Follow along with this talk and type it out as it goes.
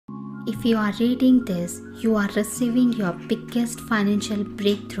If you are reading this, you are receiving your biggest financial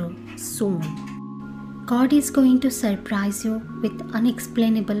breakthrough soon. God is going to surprise you with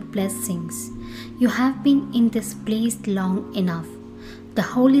unexplainable blessings. You have been in this place long enough. The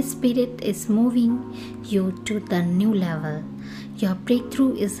Holy Spirit is moving you to the new level. Your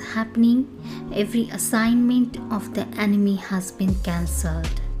breakthrough is happening. Every assignment of the enemy has been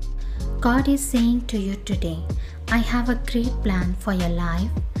cancelled. God is saying to you today, I have a great plan for your life.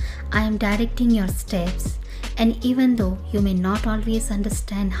 I am directing your steps, and even though you may not always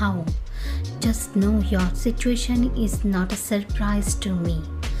understand how, just know your situation is not a surprise to me.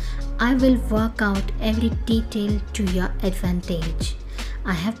 I will work out every detail to your advantage.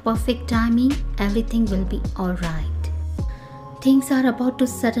 I have perfect timing. Everything will be alright. Things are about to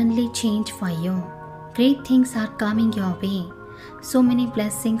suddenly change for you. Great things are coming your way. So many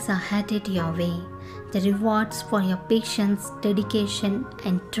blessings are headed your way. The rewards for your patience, dedication,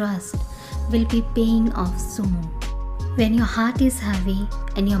 and trust will be paying off soon. When your heart is heavy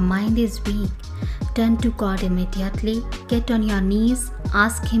and your mind is weak, turn to God immediately. Get on your knees,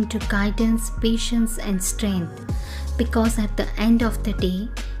 ask Him to guidance, patience, and strength. Because at the end of the day,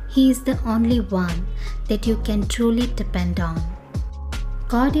 He is the only one that you can truly depend on.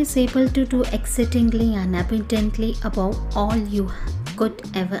 God is able to do exceedingly and abundantly above all you could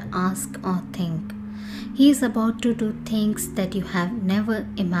ever ask or think. He is about to do things that you have never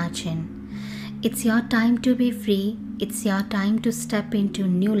imagined. It's your time to be free. It's your time to step into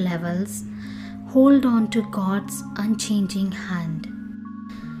new levels. Hold on to God's unchanging hand.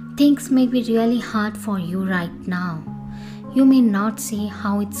 Things may be really hard for you right now. You may not see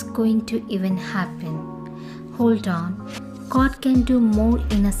how it's going to even happen. Hold on. God can do more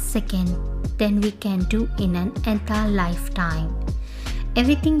in a second than we can do in an entire lifetime.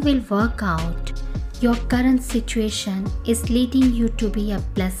 Everything will work out. Your current situation is leading you to be a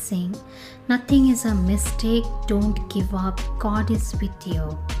blessing. Nothing is a mistake. Don't give up. God is with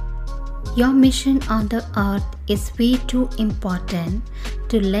you. Your mission on the earth is way too important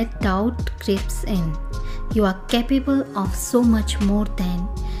to let doubt creeps in. You are capable of so much more than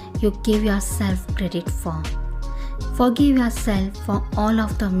you give yourself credit for. Forgive yourself for all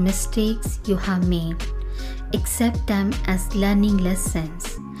of the mistakes you have made. Accept them as learning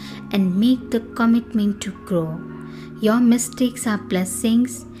lessons and make the commitment to grow. Your mistakes are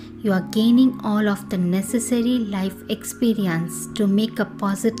blessings. You are gaining all of the necessary life experience to make a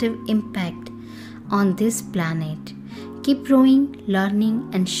positive impact on this planet. Keep growing, learning,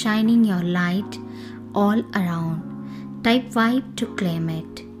 and shining your light all around. Type Y to claim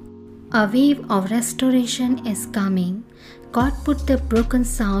it. A wave of restoration is coming. God put the broken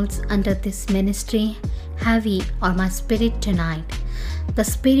souls under this ministry heavy on my spirit tonight. The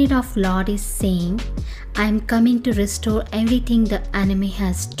Spirit of Lord is saying, I am coming to restore everything the enemy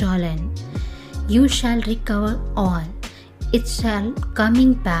has stolen. You shall recover all. It shall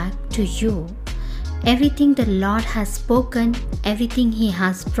coming back to you. Everything the Lord has spoken, everything He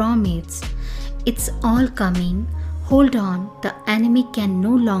has promised, it's all coming. Hold on, the enemy can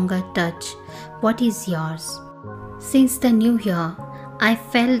no longer touch what is yours. Since the new year, I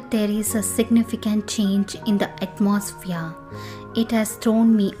felt there is a significant change in the atmosphere. It has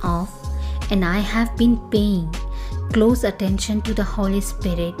thrown me off, and I have been paying close attention to the Holy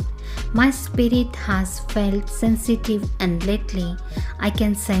Spirit. My spirit has felt sensitive, and lately I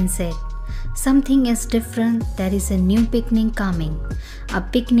can sense it. Something is different. There is a new beginning coming, a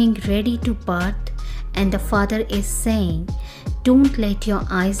beginning ready to birth. And the Father is saying, don't let your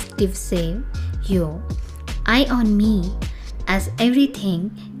eyes deceive you. Eye on me, as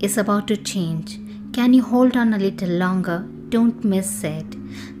everything is about to change. Can you hold on a little longer? Don't miss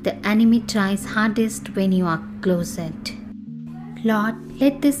it. The enemy tries hardest when you are closest. Lord,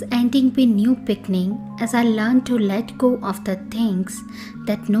 let this ending be new beginning as I learn to let go of the things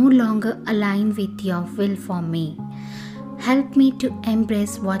that no longer align with your will for me. Help me to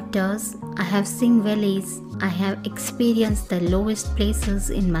embrace what does. I have seen valleys. I have experienced the lowest places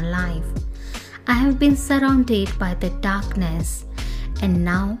in my life. I have been surrounded by the darkness, and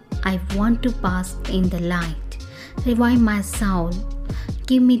now I want to bask in the light. Revive my soul.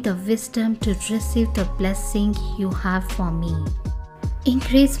 Give me the wisdom to receive the blessing you have for me.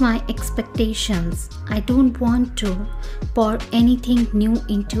 Increase my expectations. I don't want to pour anything new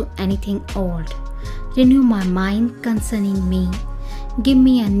into anything old. Renew my mind concerning me. Give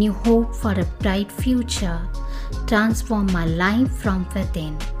me a new hope for a bright future. Transform my life from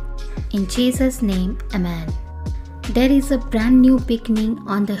within. In Jesus' name, Amen. There is a brand new beginning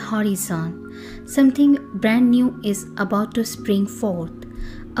on the horizon. Something brand new is about to spring forth.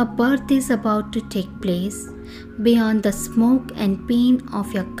 A birth is about to take place. Beyond the smoke and pain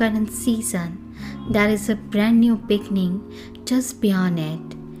of your current season, there is a brand new beginning just beyond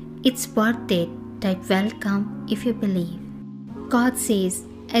it. It's worth it. Type welcome if you believe. God says,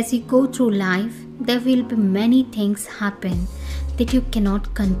 as you go through life, there will be many things happen that you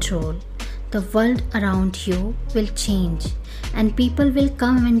cannot control. The world around you will change and people will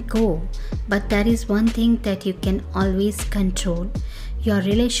come and go, but there is one thing that you can always control: your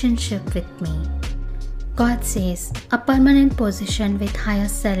relationship with me. God says, a permanent position with higher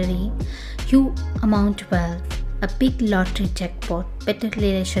salary, you amount wealth, a big lottery jackpot, better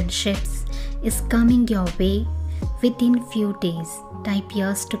relationships is coming your way within few days. Type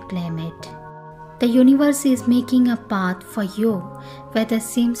yes to claim it. The universe is making a path for you where there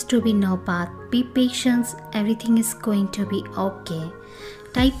seems to be no path. Be patient, everything is going to be okay.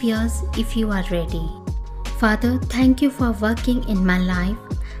 Type yes if you are ready. Father, thank you for working in my life.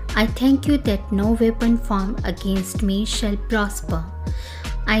 I thank you that no weapon formed against me shall prosper.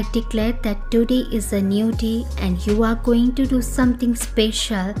 I declare that today is a new day and you are going to do something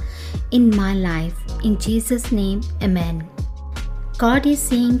special in my life. In Jesus' name, Amen. God is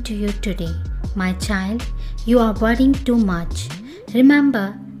saying to you today, my child, you are worrying too much.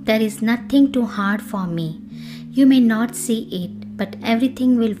 Remember, there is nothing too hard for me. You may not see it, but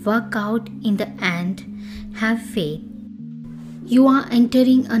everything will work out in the end. Have faith. You are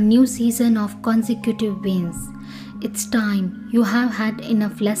entering a new season of consecutive wins. It's time. You have had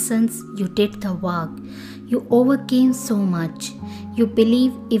enough lessons. You did the work. You overcame so much. You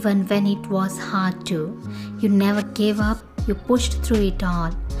believed even when it was hard to. You never gave up. You pushed through it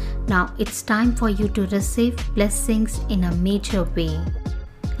all. Now it's time for you to receive blessings in a major way.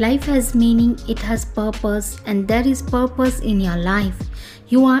 Life has meaning, it has purpose, and there is purpose in your life.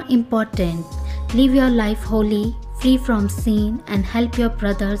 You are important. Live your life holy, free from sin, and help your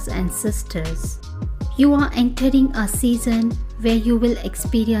brothers and sisters. You are entering a season where you will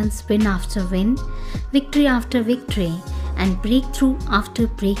experience win after win, victory after victory, and breakthrough after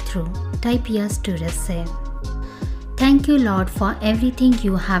breakthrough. Type yes to receive. Thank you, Lord, for everything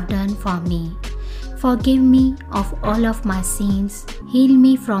you have done for me. Forgive me of all of my sins. Heal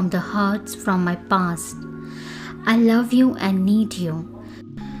me from the hurts from my past. I love you and need you.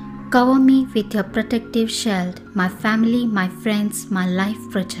 Cover me with your protective shield, my family, my friends, my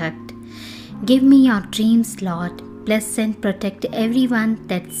life project. Give me your dreams, Lord. Bless and protect everyone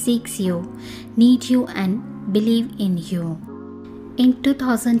that seeks you, need you, and believe in you. In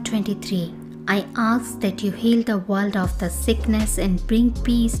 2023, I ask that you heal the world of the sickness and bring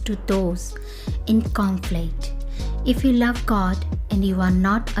peace to those in conflict. If you love God and you are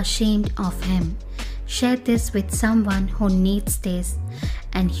not ashamed of Him, share this with someone who needs this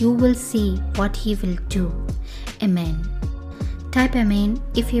and you will see what He will do. Amen. Type Amen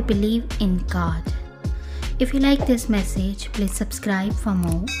if you believe in God. If you like this message, please subscribe for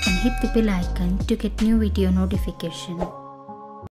more and hit the bell icon to get new video notification.